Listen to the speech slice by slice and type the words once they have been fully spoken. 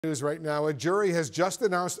News right now. A jury has just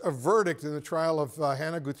announced a verdict in the trial of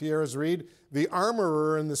Hannah Gutierrez-Reed, the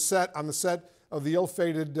armorer on the set of the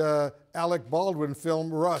ill-fated Alec Baldwin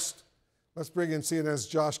film Rust. Let's bring in CNN's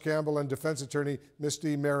Josh Campbell and defense attorney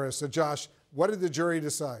Misty Marris. Josh, what did the jury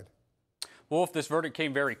decide? Wolf, this verdict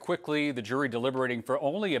came very quickly. The jury deliberating for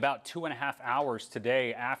only about 2.5 hours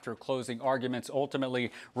today after closing arguments,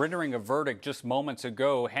 ultimately rendering a verdict just moments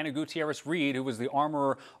ago. Hannah Gutierrez-Reed, who was the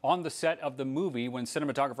armorer on the set of the movie when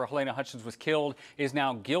cinematographer Halyna Hutchins was killed, is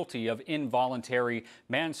now guilty of involuntary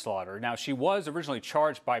manslaughter. Now, she was originally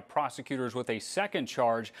charged by prosecutors with a second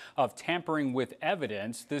charge of tampering with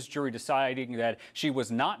evidence. This jury deciding that she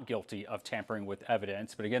was not guilty of tampering with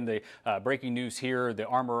evidence. But again, the breaking news here, the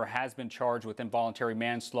armorer has been charged with involuntary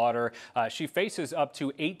manslaughter. She faces up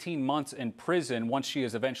to 18 months in prison once she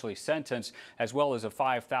is eventually sentenced, as well as a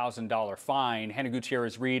 $5,000 fine. Hannah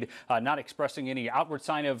Gutierrez-Reed not expressing any outward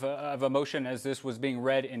sign of emotion as this was being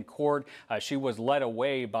read in court. She was led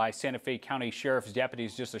away by Santa Fe County Sheriff's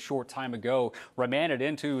deputies just a short time ago, remanded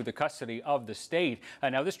into the custody of the state.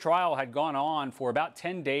 Now, this trial had gone on for about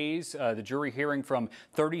 10 days, the jury hearing from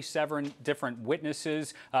 37 different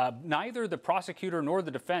witnesses. Neither the prosecutor nor the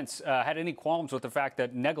defense had any qualms with the fact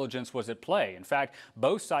that negligence was at play. In fact,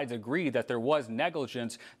 both sides agreed that there was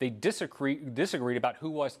negligence. They disagreed about who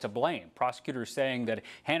was to blame. Prosecutors saying that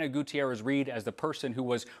Hannah Gutierrez-Reed, as the person who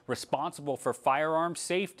was responsible for firearm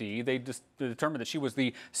safety, they determined that she was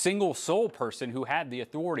the single sole person who had the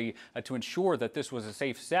authority to ensure that this was a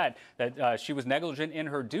safe set, that she was negligent in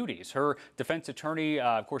her duties. Her defense attorney,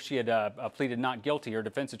 of course, she had pleaded not guilty. Her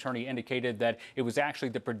defense attorney indicated that it was actually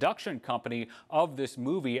the production company of this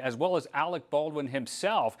movie, as well as Alec Baldwin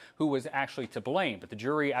himself, who was actually to blame. But the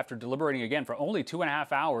jury, after deliberating again for only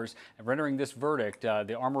 2.5 hours and rendering this verdict,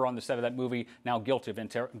 the armorer on the set of that movie now guilty of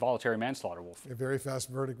involuntary manslaughter. Wolf. A very fast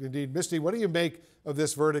verdict indeed. Misty, what do you make of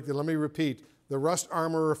this verdict? And let me repeat, the Rust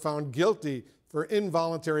armorer found guilty for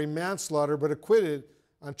involuntary manslaughter, but acquitted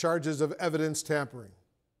on charges of evidence tampering.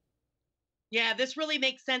 Yeah, this really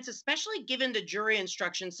makes sense, especially given the jury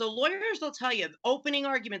instructions. So lawyers will tell you opening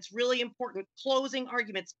arguments really important, closing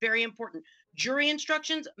arguments very important. Jury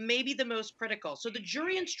instructions may be the most critical. So the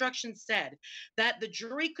jury instructions said that the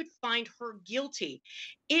jury could find her guilty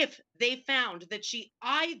if they found that she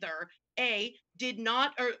either A, did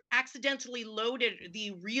not or accidentally loaded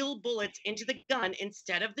the real bullets into the gun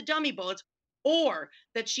instead of the dummy bullets, or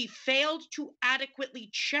that she failed to adequately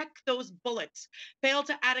check those bullets, failed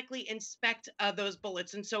to adequately inspect those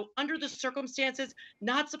bullets. And so under the circumstances,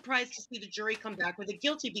 not surprised to see the jury come back with a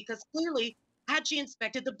guilty, because clearly, had she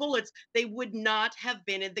inspected the bullets, they would not have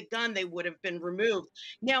been in the gun. They would have been removed.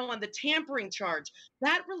 Now, on the tampering charge,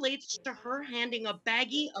 that relates to her handing a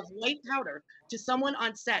baggie of white powder to someone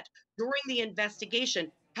on set during the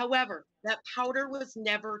investigation. However, that powder was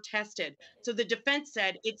never tested. So the defense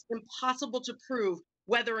said it's impossible to prove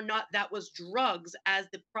whether or not that was drugs, as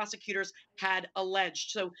the prosecutors had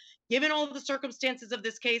alleged. So given all of the circumstances of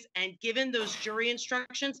this case and given those jury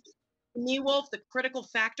instructions, to me, Wolf, the critical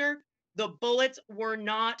factor, the bullets were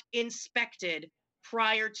not inspected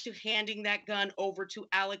prior to handing that gun over to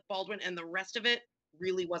Alec Baldwin, and the rest of it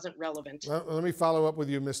really wasn't relevant. Well, let me follow up with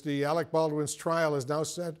you, Misty. Alec Baldwin's trial is now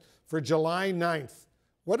set for July 9th.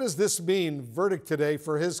 What does this mean, verdict today,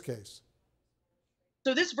 for his case?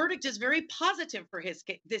 So this verdict is very positive for his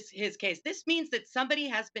case. This means that somebody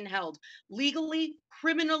has been held legally,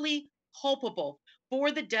 criminally culpable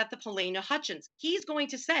for the death of Halyna Hutchins. He's going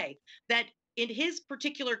to say that in his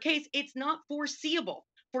particular case, it's not foreseeable.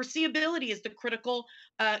 Foreseeability is the critical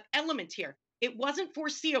element here. It wasn't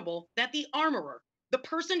foreseeable that the armorer, the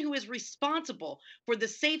person who is responsible for the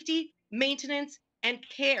safety, maintenance, and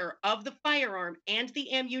care of the firearm and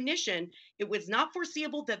the ammunition, it was not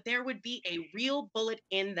foreseeable that there would be a real bullet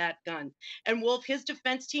in that gun. And Wolf, his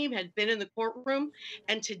defense team had been in the courtroom,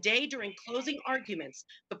 and today during closing arguments,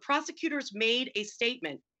 the prosecutors made a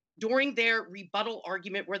statement during their rebuttal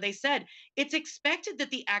argument where they said it's expected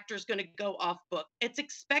that the actor is going to go off book. It's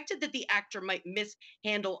expected that the actor might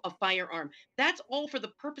mishandle a firearm. That's all for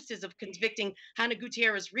the purposes of convicting Hannah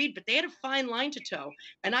Gutierrez-Reed, but they had a fine line to toe.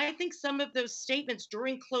 And I think some of those statements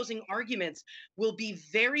during closing arguments will be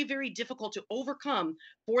very, very difficult to overcome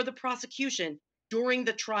for the prosecution during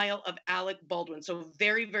the trial of Alec Baldwin. So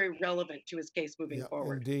very, very relevant to his case moving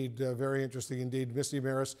forward. Indeed, very interesting indeed. Misty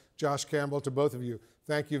Marris, Josh Campbell, to both of you,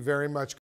 thank you very much.